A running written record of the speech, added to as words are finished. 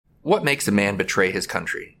What makes a man betray his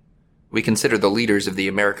country? We consider the leaders of the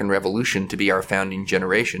American Revolution to be our founding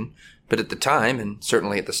generation, but at the time, and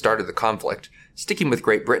certainly at the start of the conflict, sticking with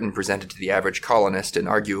Great Britain presented to the average colonist an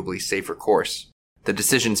arguably safer course. The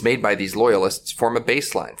decisions made by these loyalists form a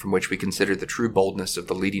baseline from which we consider the true boldness of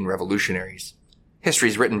the leading revolutionaries. History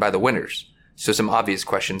is written by the winners, so some obvious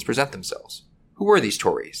questions present themselves. Who were these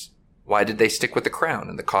Tories? Why did they stick with the crown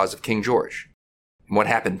and the cause of King George? And what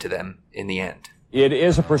happened to them in the end? It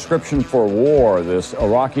is a prescription for war, this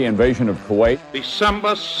Iraqi invasion of Kuwait.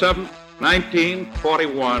 December 7th,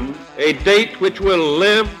 1941, a date which will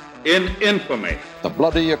live in infamy. The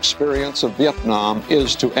bloody experience of Vietnam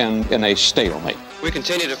is to end in a stalemate. We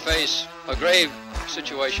continue to face a grave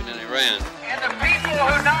situation in Iran. And the people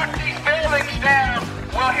who knock these buildings down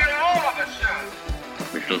will hear all of us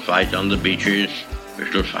soon. We shall fight on the beaches. We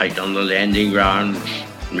shall fight on the landing grounds.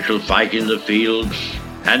 We shall fight in the fields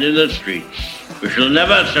and in the streets. We shall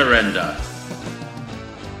never surrender.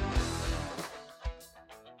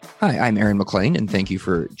 Hi, I'm Aaron McLean, and thank you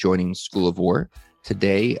for joining School of War.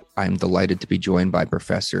 Today, I'm delighted to be joined by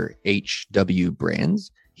Professor H.W. Brands.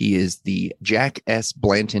 He is the Jack S.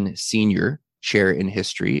 Blanton Sr. Chair in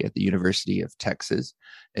History at the University of Texas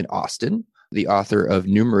in Austin, the author of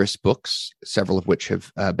numerous books, several of which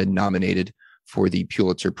have been nominated for the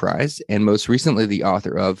Pulitzer Prize, and most recently the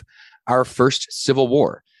author of Our First Civil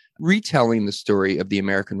War, retelling the story of the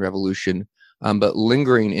American Revolution, but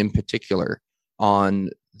lingering in particular on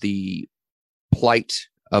the plight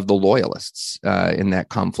of the loyalists in that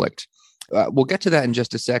conflict. We'll get to that in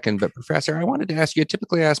just a second, but Professor, I wanted to ask you, I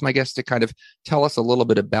typically ask my guests to kind of tell us a little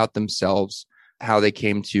bit about themselves, how they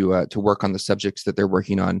came to work on the subjects that they're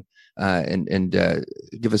working on, and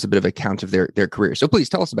give us a bit of account of their career. So please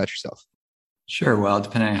tell us about yourself. Sure. Well,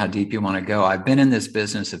 depending on how deep you want to go, I've been in this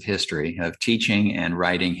business of history, of teaching and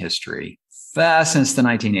writing history since the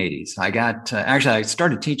 1980s. I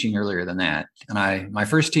started teaching earlier than that. And my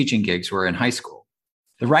first teaching gigs were in high school.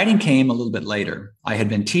 The writing came a little bit later. I had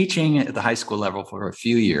been teaching at the high school level for a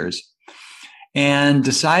few years and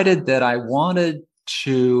decided that I wanted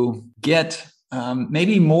to get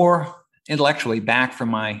maybe more intellectually back from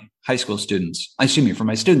my high school students, from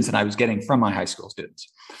my students that I was getting from my high school students.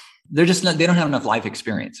 They don't have enough life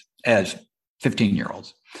experience as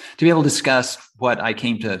 15-year-olds to be able to discuss what I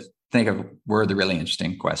came to think of were the really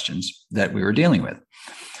interesting questions that we were dealing with.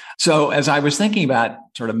 So as I was thinking about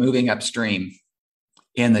sort of moving upstream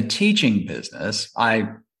in the teaching business, I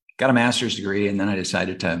got a master's degree and then I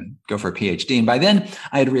decided to go for a PhD. And by then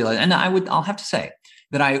I had realized, and I'll have to say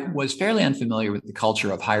that I was fairly unfamiliar with the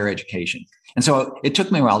culture of higher education. And so it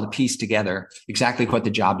took me a while to piece together exactly what the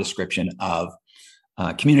job description of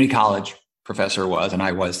community college professor was. And I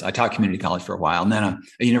taught community college for a while and then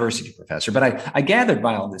a university professor. But I gathered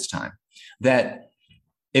by all this time that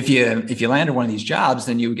if you landed one of these jobs,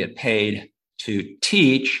 then you would get paid to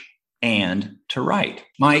teach and to write.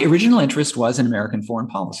 My original interest was in American foreign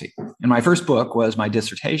policy. And my first book was my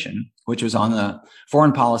dissertation, which was on the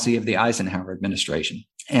foreign policy of the Eisenhower administration.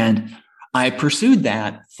 And I pursued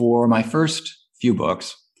that for my first few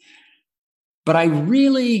books. But I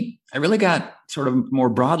really got sort of more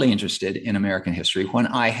broadly interested in American history when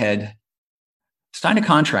I had signed a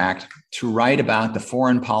contract to write about the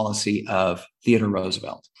foreign policy of Theodore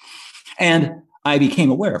Roosevelt. And I became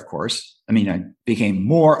aware, of course, I became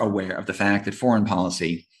more aware of the fact that foreign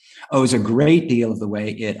policy owes a great deal of the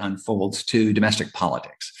way it unfolds to domestic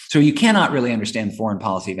politics. So you cannot really understand the foreign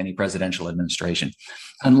policy of any presidential administration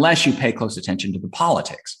unless you pay close attention to the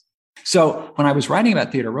politics. So when I was writing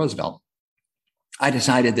about Theodore Roosevelt, I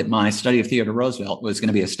decided that my study of Theodore Roosevelt was going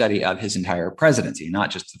to be a study of his entire presidency,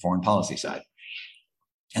 not just the foreign policy side.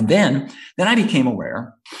 And then I became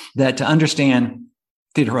aware that to understand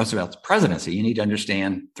Theodore Roosevelt's presidency, you need to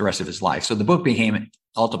understand the rest of his life. So the book became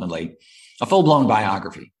ultimately a full-blown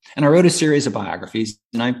biography. And I wrote a series of biographies,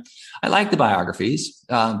 and I like the biographies.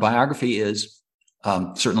 Biography is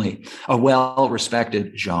certainly a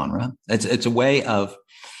well-respected genre. It's a way of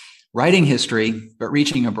writing history, but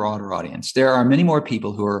reaching a broader audience. There are many more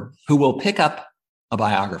people who will pick up a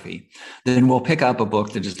biography than will pick up a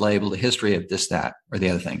book that is labeled a history of this, that, or the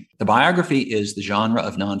other thing. The biography is the genre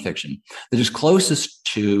of nonfiction that is closest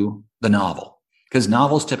to the novel, because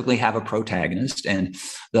novels typically have a protagonist, and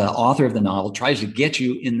the author of the novel tries to get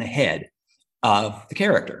you in the head of the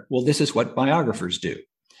character. Well, this is what biographers do.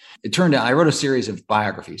 It turned out I wrote a series of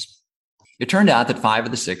biographies. It turned out that 5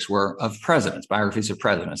 of the 6 were of presidents, biographies of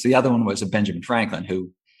presidents. The other one was of Benjamin Franklin,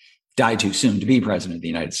 who died too soon to be president of the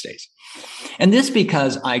United States. And this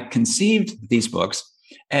because I conceived these books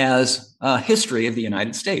as a history of the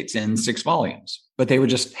United States in 6 volumes, but they were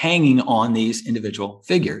just hanging on these individual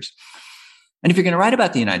figures. And if you're going to write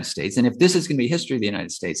about the United States, and if this is going to be history of the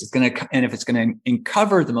United States, and if it's going to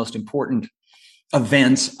uncover the most important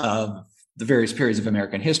events of the various periods of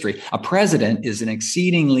American history, a president is an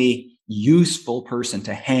exceedingly useful person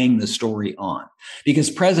to hang the story on, because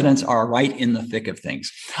presidents are right in the thick of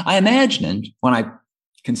things. I imagined when I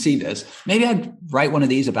conceived this, maybe I'd write one of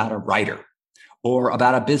these about a writer or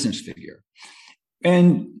about a business figure.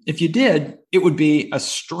 And if you did, it would be a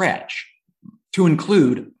stretch to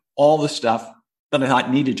include all the stuff that I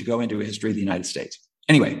thought needed to go into a history of the United States.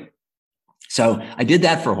 Anyway, so I did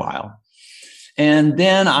that for a while. And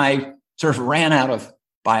then I sort of ran out of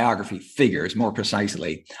biography figures. More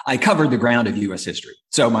precisely, I covered the ground of U.S. history.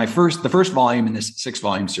 So the first volume in this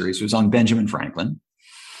 6-volume series was on Benjamin Franklin.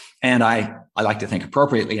 And I like to think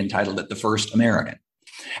appropriately entitled it The First American.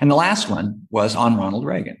 And the last one was on Ronald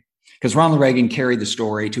Reagan, because Ronald Reagan carried the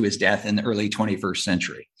story to his death in the early 21st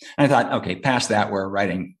century. And I thought, okay, past that, we're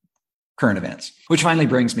writing current events, which finally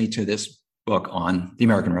brings me to this book on the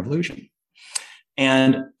American Revolution.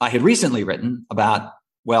 And I had recently written about,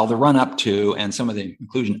 well, the run up to and some of the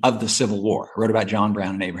inclusion of the Civil War. I wrote about John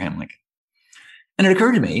Brown and Abraham Lincoln. And it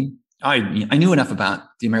occurred to me, I knew enough about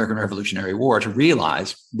the American Revolutionary War to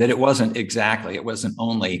realize that it wasn't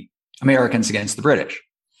only Americans against the British.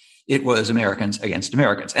 It was Americans against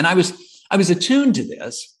Americans. And I was attuned to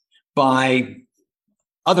this by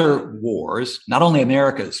other wars, not only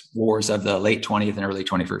America's wars of the late 20th and early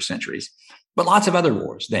 21st centuries, but lots of other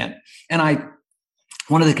wars then. And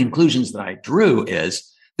one of the conclusions that I drew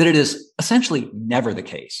is that it is essentially never the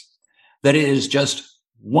case that it is just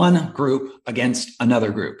one group against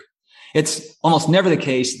another group. It's almost never the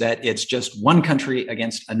case that it's just one country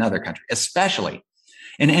against another country, especially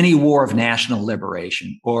in any war of national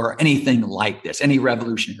liberation or anything like this, any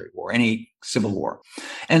Revolutionary War, any Civil War.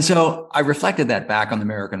 And so I reflected that back on the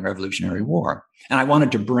American Revolutionary War. And I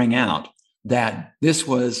wanted to bring out that this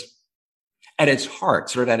was at its heart,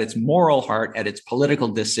 sort of at its moral heart, at its political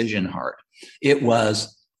decision heart, it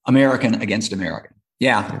was American against American.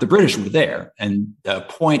 Yeah, the British were there. And the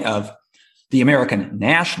point of the American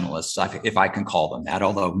nationalists, if I can call them that,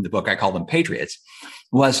 although in the book I call them patriots,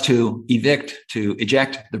 was to eject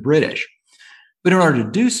the British. But in order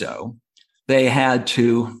to do so, they had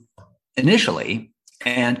to initially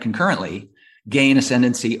and concurrently gain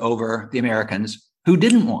ascendancy over the Americans who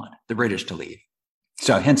didn't want the British to leave.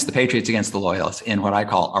 So hence the patriots against the loyalists in what I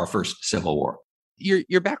call our first Civil War.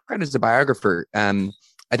 Your background as a biographer, I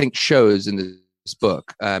think, shows in this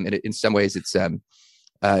book. In some ways, it's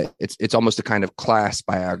almost a kind of class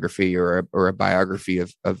biography or a biography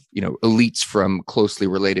of elites from closely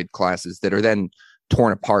related classes that are then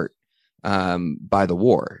torn apart by the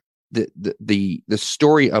war. The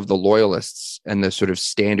story of the loyalists and the sort of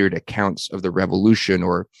standard accounts of the revolution,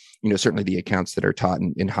 or certainly the accounts that are taught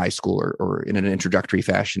in high school or in an introductory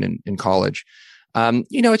fashion in college,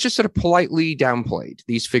 it's just sort of politely downplayed.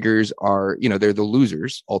 These figures are, they're the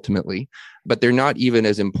losers ultimately, but they're not even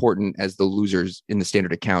as important as the losers in the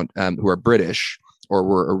standard account who are British or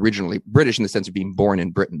were originally British in the sense of being born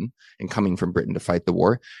in Britain and coming from Britain to fight the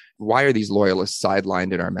war. Why are these loyalists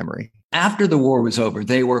sidelined in our memory? After the war was over,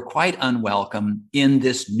 they were quite unwelcome in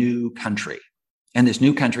this new country. And this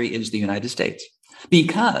new country is the United States,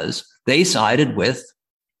 because they sided with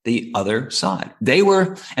the other side.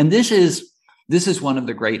 And this is one of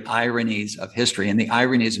the great ironies of history and the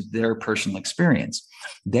ironies of their personal experience.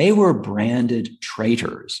 They were branded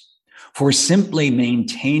traitors for simply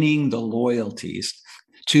maintaining the loyalties,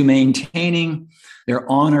 to maintaining their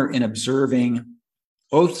honor in observing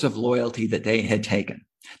oaths of loyalty that they had taken.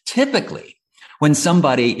 Typically, when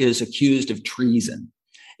somebody is accused of treason,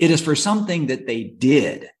 it is for something that they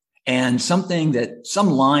did and some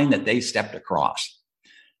line that they stepped across.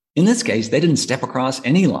 In this case, they didn't step across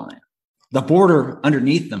any line. The border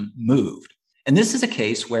underneath them moved. And this is a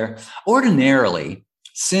case where ordinarily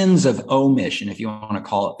sins of omission, if you want to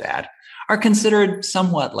call it that, are considered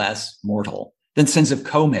somewhat less mortal than sins of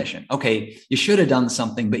commission. Okay, you should have done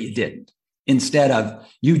something, but you didn't. Instead of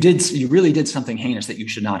you really did something heinous that you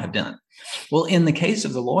should not have done. Well, in the case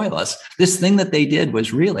of the loyalists, this thing that they did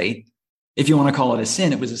was really, if you want to call it a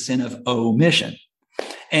sin, it was a sin of omission.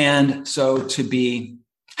 And so to be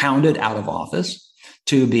hounded out of office,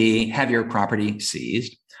 to have your property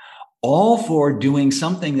seized, all for doing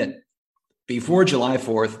something that before July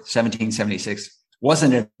 4th, 1776,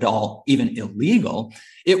 wasn't at all even illegal.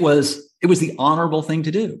 It was the honorable thing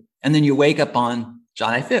to do. And then you wake up on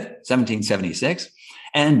July 5th, 1776,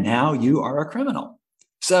 and now you are a criminal.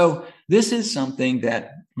 So this is something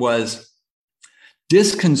that was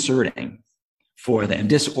disconcerting for them,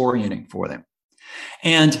 disorienting for them.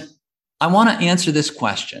 And I want to answer this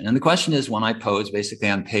question. And the question is one I pose basically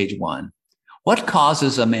on page 1. What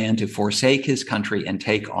causes a man to forsake his country and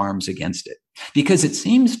take arms against it? Because it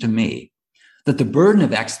seems to me that the burden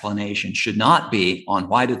of explanation should not be on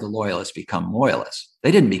why did the loyalists become loyalists?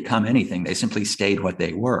 They didn't become anything. They simply stayed what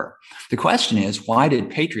they were. The question is, why did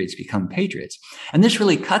patriots become patriots? And this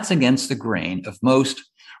really cuts against the grain of most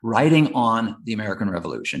writing on the American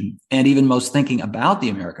Revolution and even most thinking about the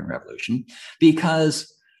American Revolution,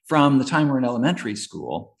 because from the time we're in elementary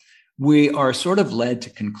school, we are sort of led to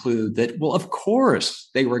conclude that, well, of course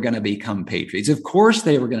they were going to become patriots. Of course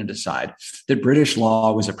they were going to decide that British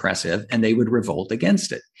law was oppressive and they would revolt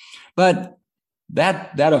against it. But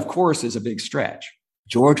that of course, is a big stretch.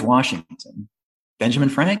 George Washington, Benjamin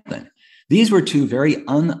Franklin, these were two very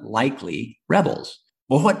unlikely rebels.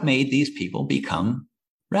 Well, what made these people become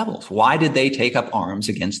rebels? Why did they take up arms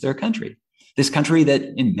against their country? This country that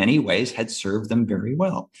in many ways had served them very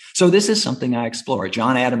well. So this is something I explore.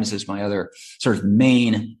 John Adams is my other sort of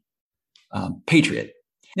main patriot.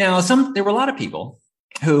 Now, there were a lot of people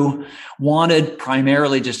who wanted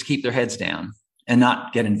primarily just to keep their heads down and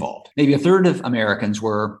not get involved. Maybe a third of Americans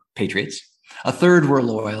were patriots, a third were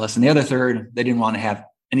loyalists, and the other third, they didn't want to have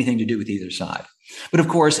anything to do with either side. But of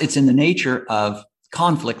course, it's in the nature of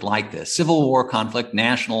conflict like this, Civil War conflict,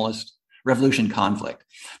 nationalist revolution conflict,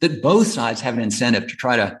 that both sides have an incentive to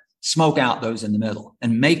try to smoke out those in the middle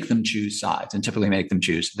and make them choose sides, and typically make them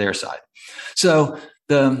choose their side. So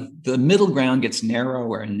the middle ground gets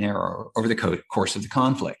narrower and narrower over the course of the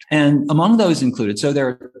conflict. And among those included, so there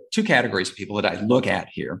are two categories of people that I look at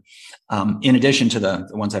here, in addition to the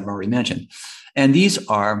ones I've already mentioned. And these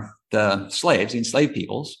are the slaves, the enslaved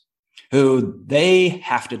peoples, who they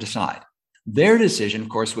have to decide. Their decision, of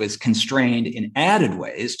course, was constrained in added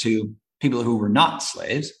ways to people who were not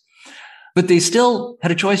slaves, but they still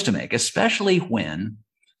had a choice to make, especially when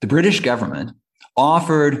the British government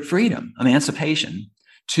offered freedom, emancipation,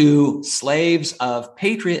 to slaves of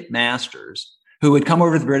patriot masters who would come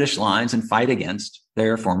over to the British lines and fight against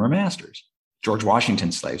their former masters. George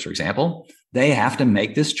Washington's slaves, for example, they have to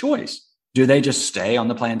make this choice. Do they just stay on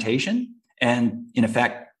the plantation and, in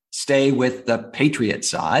effect, stay with the patriot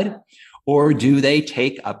side, or do they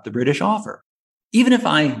take up the British offer? Even if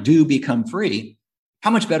I do become free,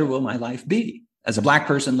 how much better will my life be as a Black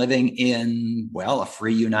person living in, well, a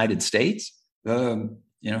free United States? Who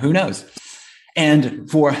knows? And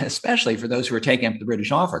especially for those who are taking up the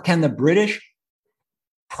British offer, can the British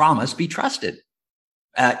promise be trusted?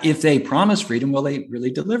 If they promise freedom, will they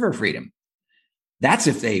really deliver freedom? That's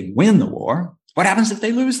if they win the war. What happens if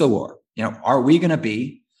they lose the war? Are we going to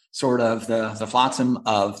be sort of the flotsam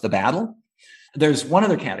of the battle? There's one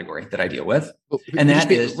other category that I deal with, and that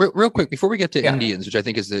is real quick before we get to Indians, which I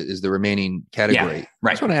think is the remaining category. Yeah,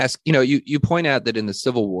 right. I just want to ask, you point out that in the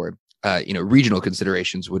Civil War, regional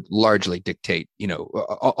considerations would largely dictate,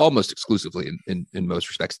 almost exclusively in most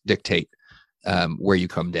respects, dictate where you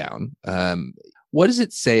come down. What does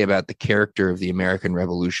it say about the character of the American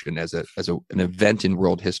Revolution as an event in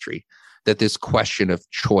world history that this question of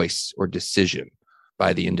choice or decision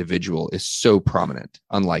by the individual is so prominent,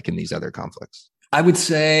 unlike in these other conflicts? I would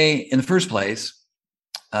say, in the first place,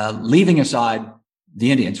 leaving aside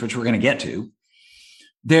the Indians, which we're going to get to,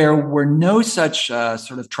 there were no such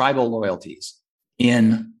sort of tribal loyalties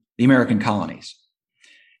in the American colonies.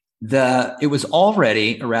 It was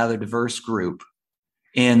already a rather diverse group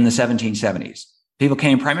in the 1770s. People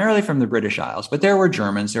came primarily from the British Isles, but there were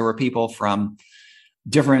Germans, there were people from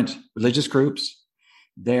different religious groups.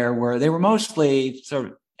 They were mostly sort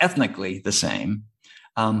of ethnically the same.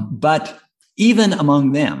 But even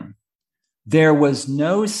among them, there was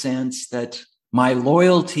no sense that my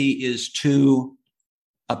loyalty is to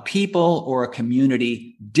a people or a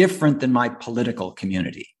community different than my political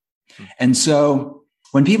community. And so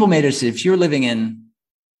when people made us, if you're living in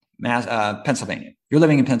Pennsylvania,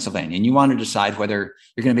 and you want to decide whether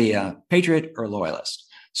you're going to be a patriot or a loyalist.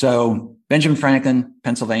 So Benjamin Franklin,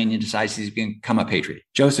 Pennsilvania, decides he's going to become a patriot.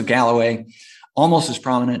 Joseph Galloway, almost as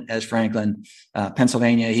prominent as Franklin,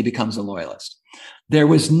 Pennsylvania, he becomes a loyalist. There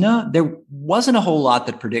wasn't a whole lot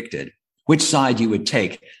that predicted which side you would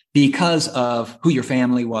take because of who your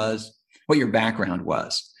family was, what your background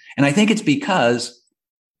was. And I think it's because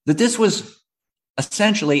that this was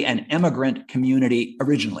essentially an immigrant community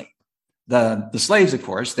originally. The slaves, of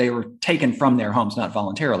course, they were taken from their homes, not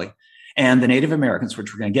voluntarily, and the Native Americans,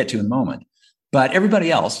 which we're going to get to in a moment. But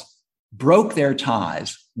everybody else broke their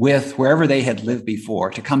ties with wherever they had lived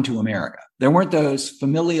before to come to America. There weren't those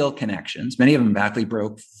familial connections. Many of them actually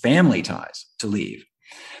broke family ties to leave.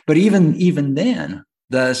 But even then,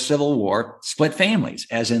 the Civil War split families,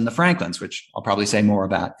 as in the Franklins, which I'll probably say more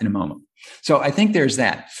about in a moment. So I think there's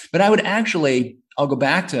that. But I'll go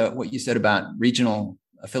back to what you said about regional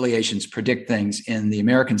affiliations predict things in the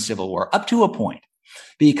American Civil War up to a point.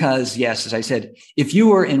 Because, yes, as I said, if you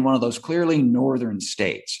were in one of those clearly northern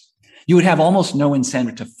states, you would have almost no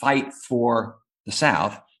incentive to fight for the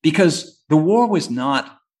South because the war was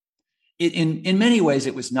not, in many ways,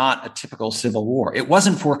 it was not a typical civil war. It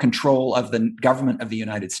wasn't for control of the government of the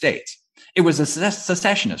United States. It was a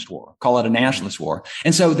secessionist war, call it a nationalist war.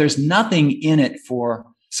 And so there's nothing in it for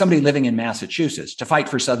somebody living in Massachusetts to fight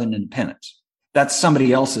for Southern independence. That's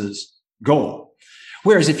somebody else's goal.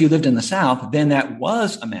 Whereas if you lived in the South, then that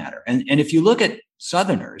was a matter. And if you look at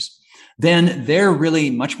Southerners, then they're really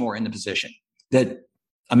much more in the position that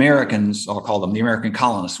Americans, I'll call them the American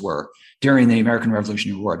colonists, were during the American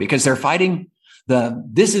Revolutionary War, because they're fighting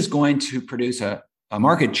this is going to produce a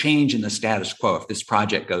marked change in the status quo if this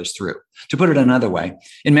project goes through. To put it another way,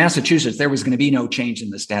 in Massachusetts, there was going to be no change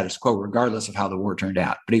in the status quo, regardless of how the war turned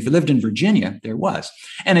out. But if you lived in Virginia, there was.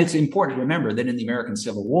 And it's important to remember that in the American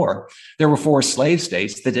Civil War, there were 4 slave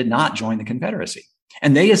states that did not join the Confederacy.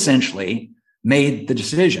 And they essentially made the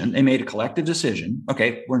decision, they made a collective decision,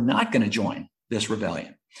 okay, we're not going to join this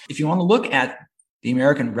rebellion. If you want to look at the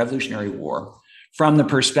American Revolutionary War from the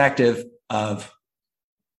perspective of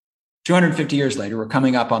 250 years later, we're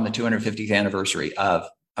coming up on the 250th anniversary of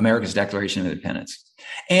America's Declaration of Independence.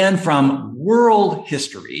 And from world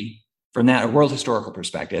history, from that world historical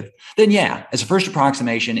perspective, then yeah, as a first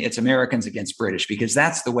approximation, it's Americans against British, because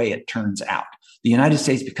that's the way it turns out. The United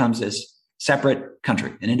States becomes this separate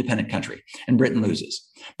country, an independent country, and Britain loses.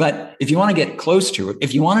 But if you want to get close to it,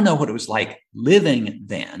 if you want to know what it was like living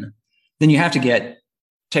then you have to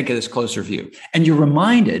take this closer view. And you're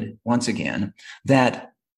reminded, once again,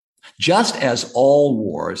 that just as all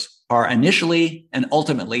wars are initially and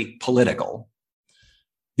ultimately political,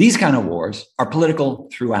 these kind of wars are political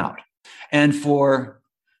throughout. And for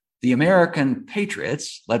the American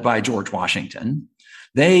patriots, led by George Washington,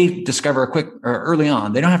 they discover early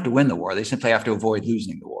on, they don't have to win the war. They simply have to avoid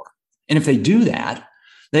losing the war. And if they do that,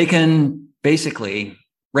 they can basically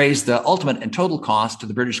raise the ultimate and total cost to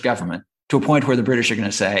the British government to a point where the British are going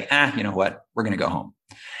to say, you know what, we're going to go home.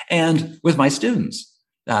 And with my students,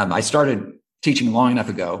 I started teaching long enough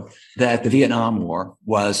ago that the Vietnam War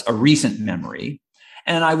was a recent memory.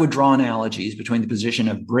 And I would draw analogies between the position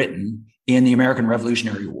of Britain in the American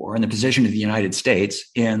Revolutionary War and the position of the United States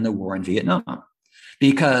in the war in Vietnam.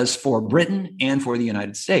 Because for Britain and for the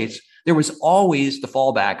United States, there was always the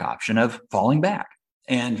fallback option of falling back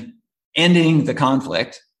and ending the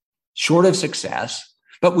conflict short of success,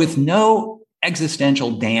 but with no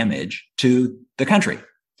existential damage to the country.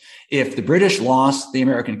 If the British lost the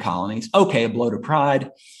American colonies, okay, a blow to pride,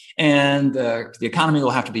 and the economy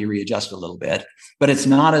will have to be readjusted a little bit, but it's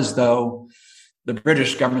not as though the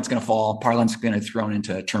British government's going to fall, Parliament's going to be thrown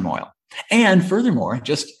into turmoil. And furthermore,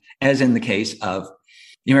 just as in the case of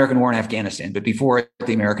the American war in Afghanistan, but before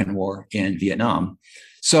the American war in Vietnam,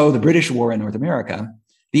 so the British war in North America,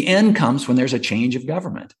 the end comes when there's a change of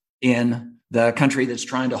government in the country that's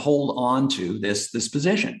trying to hold on to this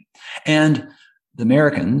position. And the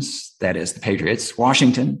Americans, that is the patriots,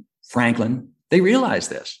 Washington, Franklin, they realized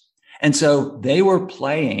this. And so they were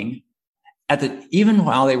playing even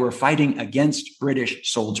while they were fighting against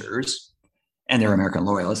British soldiers and their American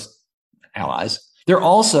loyalist allies, they're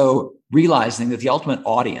also realizing that the ultimate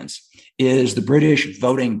audience is the British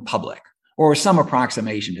voting public, or some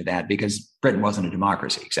approximation to that, because Britain wasn't a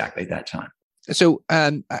democracy exactly at that time. So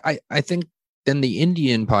I think then the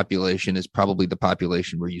Indian population is probably the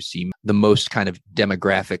population where you see the most kind of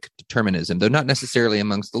demographic determinism, though not necessarily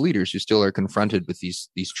amongst the leaders who still are confronted with these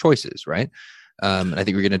choices, right? And I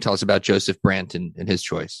think we're going to tell us about Joseph Brant and his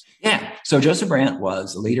choice. Yeah. So Joseph Brant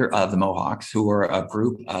was the leader of the Mohawks, who were a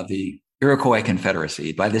group of the Iroquois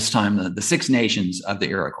Confederacy, by this time the Six Nations of the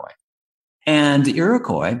Iroquois. And the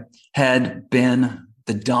Iroquois had been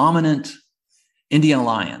the dominant Indian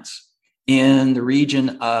alliance in the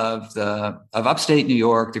region of upstate New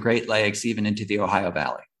York, the Great Lakes, even into the Ohio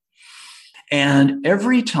Valley. And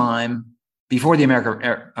every time before the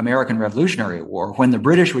American Revolutionary War, when the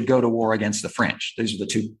British would go to war against the French, these are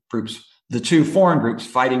the two foreign groups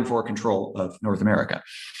fighting for control of North America,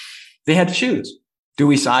 they had to choose. Do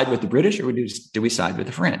we side with the British or do we side with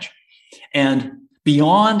the French? And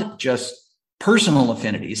beyond just personal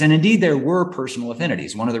affinities, and indeed there were personal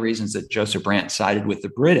affinities. One of the reasons that Joseph Brant sided with the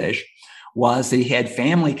British was that he had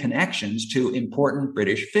family connections to important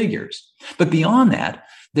British figures. But beyond that,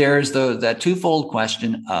 there's that twofold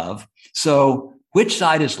question of, so which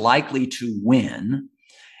side is likely to win?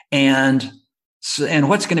 And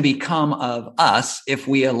what's going to become of us if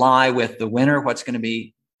we ally with the winner? What's going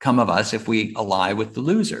to become of us if we ally with the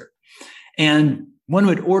loser? And one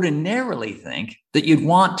would ordinarily think that you'd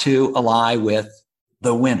want to ally with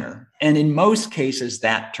the winner. And in most cases,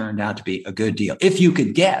 that turned out to be a good deal, if you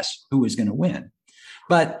could guess who was going to win.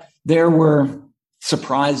 But there were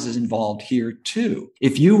surprises involved here too.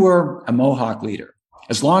 If you were a Mohawk leader,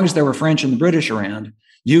 as long as there were French and the British around,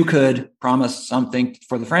 you could promise something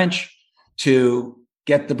for the French to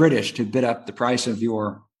get the British to bid up the price of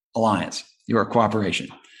your alliance, your cooperation.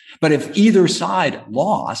 But if either side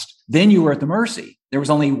lost, then you were at the mercy. There was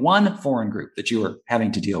only one foreign group that you were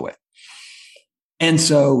having to deal with. And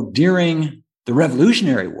so during the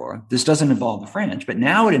Revolutionary War, this doesn't involve the French, but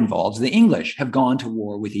now it involves the English have gone to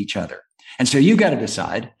war with each other. And so you got to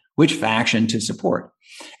decide which faction to support.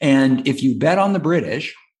 And if you bet on the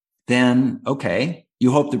British, then, okay,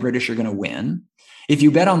 you hope the British are going to win. If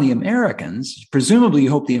you bet on the Americans, presumably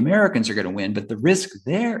you hope the Americans are going to win. But the risk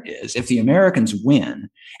there is if the Americans win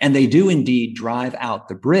and they do indeed drive out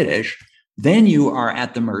the British, then you are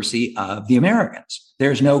at the mercy of the Americans.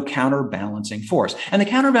 There's no counterbalancing force. And the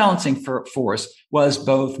counterbalancing force was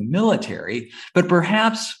both military, but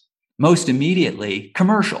perhaps most immediately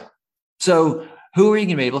commercial. So who are you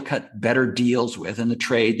going to be able to cut better deals with in the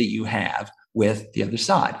trade that you have with the other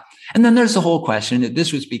side? And then there's the whole question that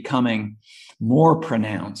this was becoming more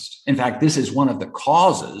pronounced. In fact, this is one of the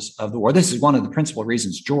causes of the war. This is one of the principal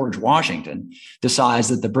reasons George Washington decides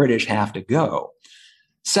that the British have to go.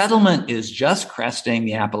 Settlement is just cresting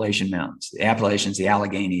the Appalachian Mountains, the Appalachians, the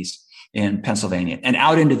Alleghenies in Pennsylvania, and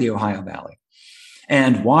out into the Ohio Valley.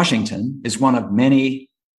 And Washington is one of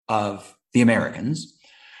many of the Americans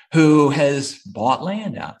who has bought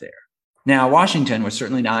land out there. Now, Washington was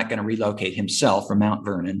certainly not going to relocate himself from Mount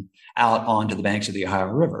Vernon out onto the banks of the Ohio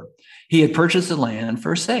River. He had purchased the land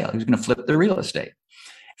for sale. He was going to flip the real estate.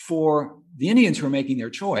 For the Indians who are making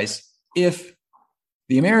their choice, if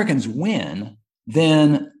the Americans win,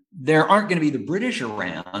 then there aren't going to be the British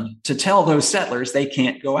around to tell those settlers they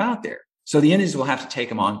can't go out there. So the Indians will have to take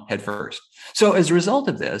them on head first. So as a result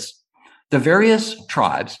of this, the various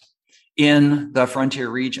tribes in the frontier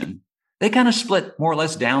region, they kind of split more or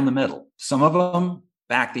less down the middle. Some of them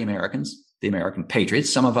back the Americans, the American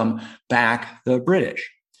patriots. Some of them back the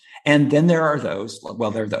British. And then there are those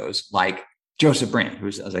like Joseph Brant,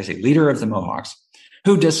 who's, as I say, leader of the Mohawks,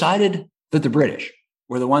 who decided that the British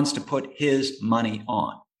were the ones to put his money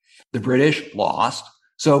on. The British lost.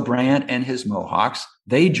 So Brant and his Mohawks,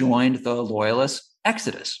 they joined the Loyalist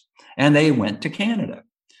exodus and they went to Canada.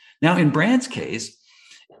 Now, in Brant's case,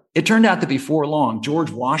 it turned out that before long,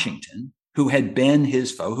 George Washington, who had been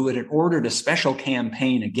his foe, who had ordered a special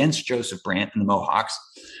campaign against Joseph Brant and the Mohawks,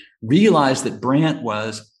 realized that Brant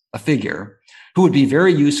was a figure who would be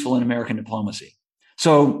very useful in American diplomacy.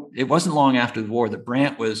 So it wasn't long after the war that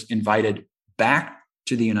Brant was invited back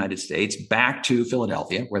to the United States, back to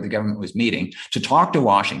Philadelphia, where the government was meeting, to talk to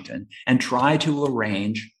Washington and try to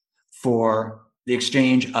arrange for the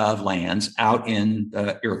exchange of lands out in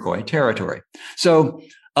the Iroquois territory. So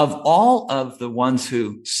of all of the ones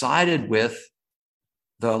who sided with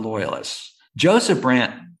the Loyalists, Joseph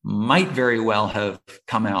Brant might very well have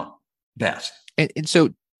come out best. And so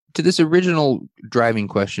to this original driving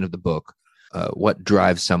question of the book, what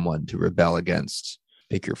drives someone to rebel against,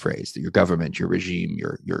 pick your phrase, your government, your regime,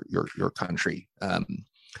 your country.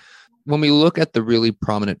 When we look at the really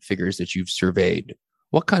prominent figures that you've surveyed,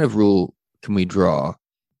 what kind of rule can we draw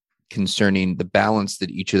concerning the balance that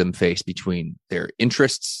each of them face between their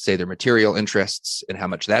interests, say their material interests, and how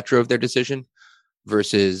much that drove their decision,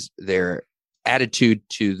 versus their attitude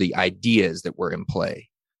to the ideas that were in play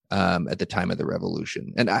at the time of the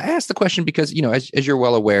revolution? And I ask the question because, you know, as you're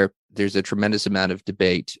well aware, there's a tremendous amount of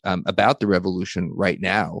debate about the revolution right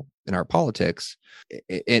now in our politics.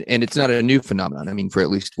 And it's not a new phenomenon. I mean, for at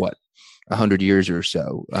least 100 years or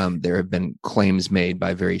so, there have been claims made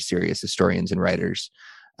by very serious historians and writers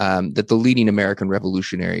that the leading American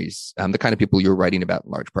revolutionaries, the kind of people you're writing about,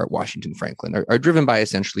 in large part Washington, Franklin, are driven by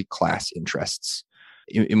essentially class interests,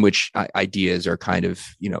 in which ideas are kind of,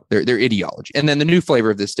 you know, their ideology. And then the new flavor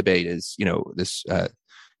of this debate is, you know, this,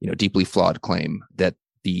 deeply flawed claim that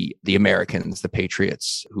the Americans, the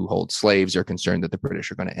patriots who hold slaves, are concerned that the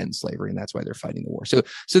British are going to end slavery, and that's why they're fighting the war.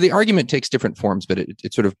 So the argument takes different forms, but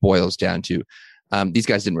it sort of boils down to these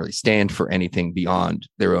guys didn't really stand for anything beyond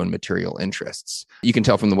their own material interests. You can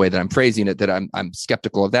tell from the way that I'm phrasing it that I'm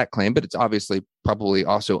skeptical of that claim, but it's obviously probably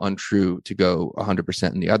also untrue to go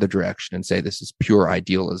 100% in the other direction and say this is pure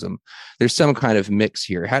idealism. There's some kind of mix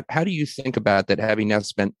here. How do you think about that, having now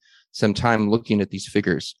spent some time looking at these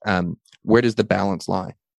figures? Where does the balance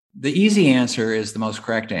lie? The easy answer is the most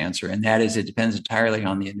correct answer, and that is it depends entirely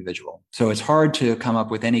on the individual. So it's hard to come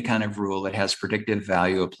up with any kind of rule that has predictive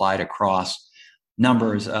value applied across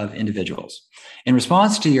numbers of individuals. In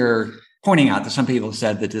response to your pointing out that some people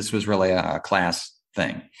said that this was really a class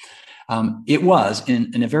thing, it was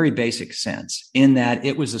in a very basic sense, in that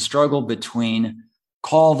it was a struggle between,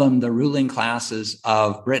 call them the ruling classes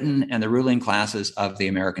of Britain and the ruling classes of the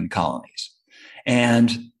American colonies.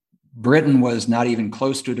 And Britain was not even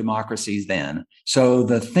close to democracy then. So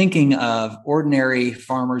the thinking of ordinary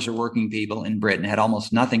farmers or working people in Britain had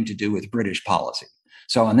almost nothing to do with British policy.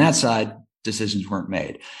 So on that side, decisions weren't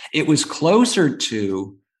made. It was closer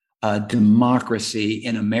to democracy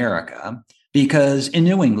in America because in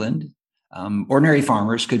New England, ordinary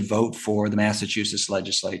farmers could vote for the Massachusetts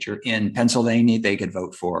legislature. In Pennsylvania, they could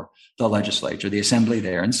vote for the legislature, the assembly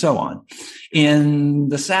there, and so on. In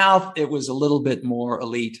the South, it was a little bit more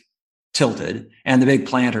elite tilted, and the big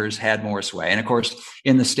planters had more sway. And of course,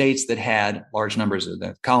 in the states that had large numbers of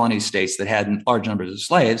the colony states that had large numbers of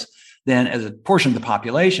slaves, then as a portion of the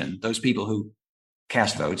population, those people who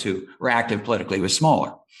cast votes, who were active politically, was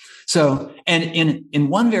smaller. So, and in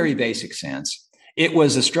one very basic sense, it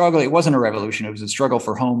was a struggle. It wasn't a revolution. It was a struggle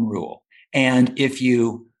for home rule. And if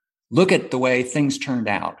you look at the way things turned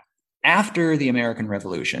out after the American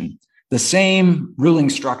Revolution, the same ruling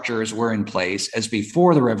structures were in place as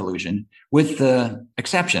before the revolution, with the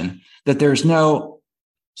exception that there's no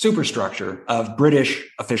superstructure of British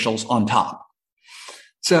officials on top.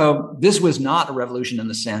 So this was not a revolution in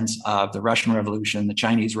the sense of the Russian Revolution, the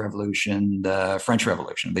Chinese Revolution, the French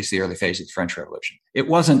Revolution, at least the early phase of the French Revolution. It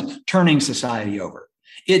wasn't turning society over.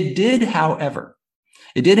 It did, however,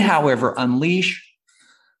 unleash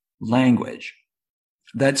language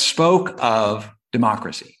that spoke of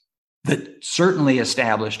democracy, that certainly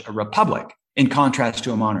established a republic in contrast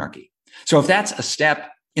to a monarchy. So if that's a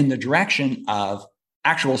step in the direction of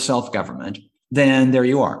actual self-government, then there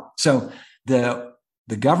you are. So the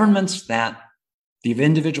governments that the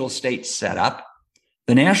individual states set up,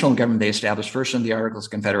 the national government they established first in the Articles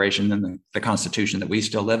of Confederation, then the Constitution that we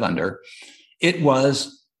still live under, it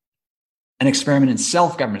was an experiment in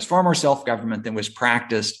self-government. It's far more self-government than was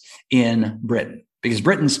practiced in Britain, because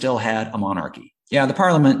Britain still had a monarchy. Yeah, the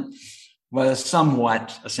parliament was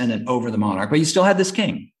somewhat ascendant over the monarch, but you still had this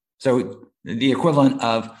king. So the equivalent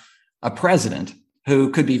of a president who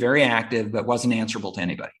could be very active, but wasn't answerable to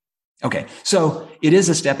anybody. Okay, so it is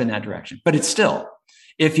a step in that direction, but it's still,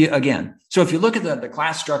 if you look at the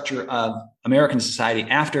class structure of American society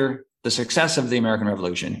after the success of the American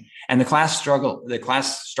Revolution and the class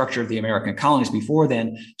structure of the American colonies before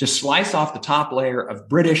then, just slice off the top layer of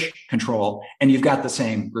British control and you've got the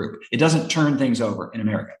same group. It doesn't turn things over in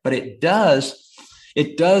America, but it does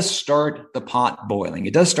start the pot boiling.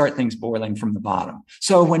 It does start things boiling from the bottom.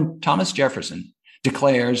 So when Thomas Jefferson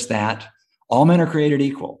declares that all men are created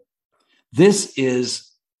equal, this is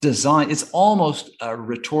designed, it's almost a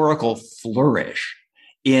rhetorical flourish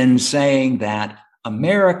in saying that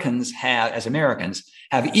Americans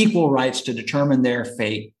have equal rights to determine their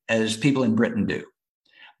fate as people in Britain do.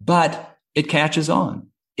 But it catches on.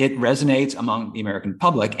 It resonates among the American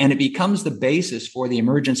public, and it becomes the basis for the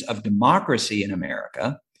emergence of democracy in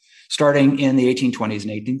America, starting in the 1820s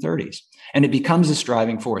and 1830s. And it becomes a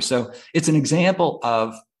striving force. So it's an example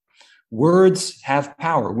of words have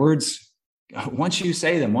power. Words, once you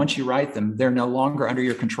say them, once you write them, they're no longer under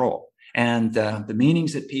your control. And the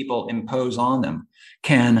meanings that people impose on them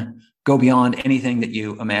can go beyond anything that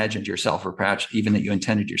you imagined yourself, or perhaps even that you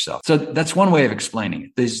intended yourself. So that's one way of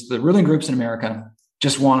explaining it. The ruling groups in America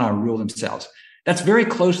just want to rule themselves. That's very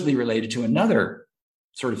closely related to another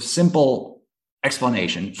sort of simple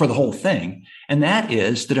explanation for the whole thing. And that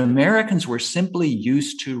is that Americans were simply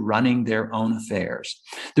used to running their own affairs.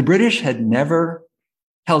 The British had never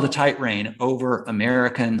held a tight rein over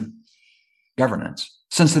American governance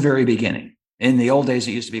since the very beginning. In the old days,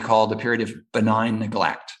 it used to be called the period of benign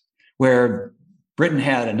neglect, where Britain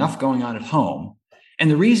had enough going on at home.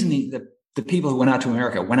 And the reason the people who went out to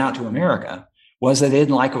America was that they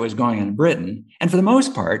didn't like what was going on in Britain. And for the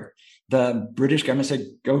most part, the British government said,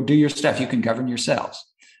 go do your stuff. You can govern yourselves.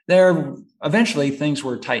 Eventually, things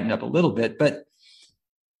were tightened up a little bit. But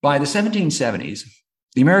by the 1770s,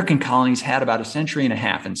 the American colonies had about a century and a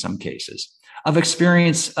half, in some cases, of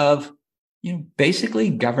experience of basically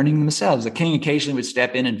governing themselves. The king occasionally would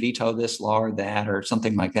step in and veto this law or that or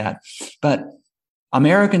something like that. But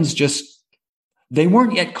Americans they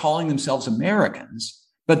weren't yet calling themselves Americans,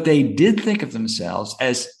 but they did think of themselves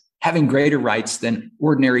as having greater rights than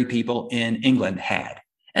ordinary people in England had.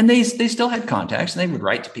 And they still had contacts, and they would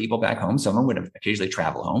write to people back home. Someone would occasionally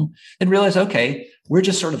travel home and realize, okay, we're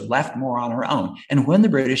just sort of left more on our own. And when the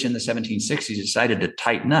British in the 1760s decided to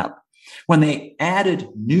tighten up, when they added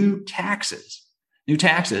new taxes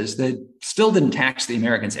that still didn't tax the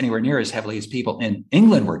Americans anywhere near as heavily as people in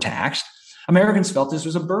England were taxed, Americans felt this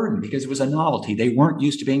was a burden because it was a novelty. They weren't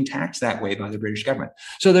used to being taxed that way by the British government.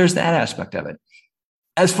 So there's that aspect of it.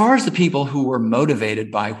 As far as the people who were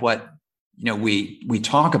motivated by what we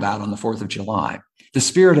talk about on the 4th of July, the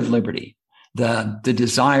spirit of liberty, the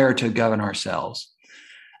desire to govern ourselves.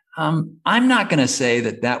 I'm not going to say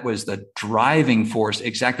that was the driving force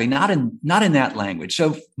exactly, not in that language.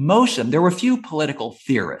 So most of them, there were a few political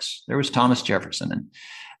theorists. There was Thomas Jefferson,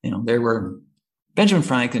 and there were Benjamin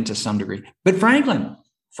Franklin to some degree. But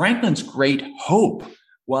Franklin's great hope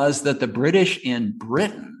was that the British in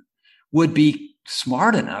Britain would be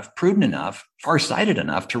smart enough, prudent enough, farsighted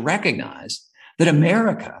enough to recognize that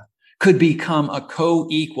America could become a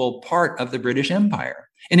co-equal part of the British Empire.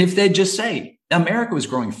 And if they'd just say America was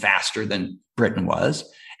growing faster than Britain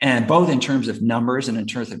was, and both in terms of numbers and in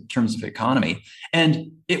terms of economy,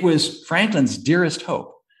 and it was Franklin's dearest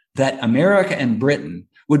hope that America and Britain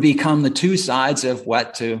would become the two sides of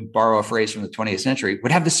what, to borrow a phrase from the 20th century,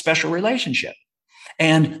 would have this special relationship,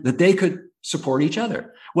 and that they could support each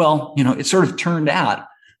other. Well, it sort of turned out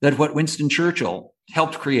that what Winston Churchill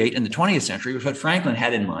helped create in the 20th century was what Franklin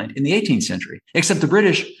had in mind in the 18th century, except the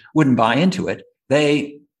British wouldn't buy into it.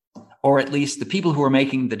 They, or at least the people who were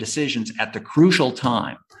making the decisions at the crucial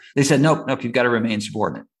time, they said, nope, you've got to remain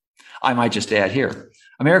subordinate. I might just add here,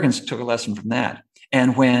 Americans took a lesson from that.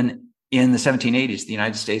 And when in the 1780s, the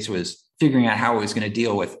United States was figuring out how it was going to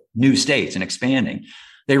deal with new states and expanding,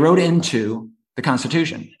 they wrote into the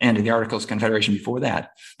Constitution and in the Articles of Confederation before that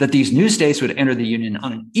these new states would enter the Union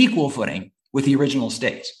on an equal footing with the original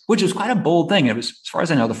states, which was quite a bold thing. It was, as far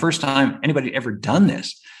as I know, the first time anybody had ever done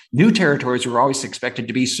this. New territories were always expected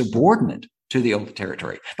to be subordinate to the old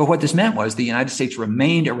territory. But what this meant was the United States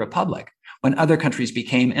remained a republic when other countries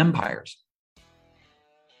became empires.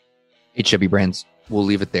 H.W. Brands, we'll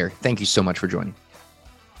leave it there. Thank you so much for joining.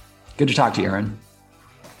 Good to talk to you, Aaron.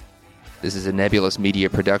 This is a Nebulous Media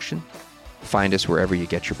production. Find us wherever you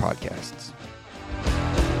get your podcasts.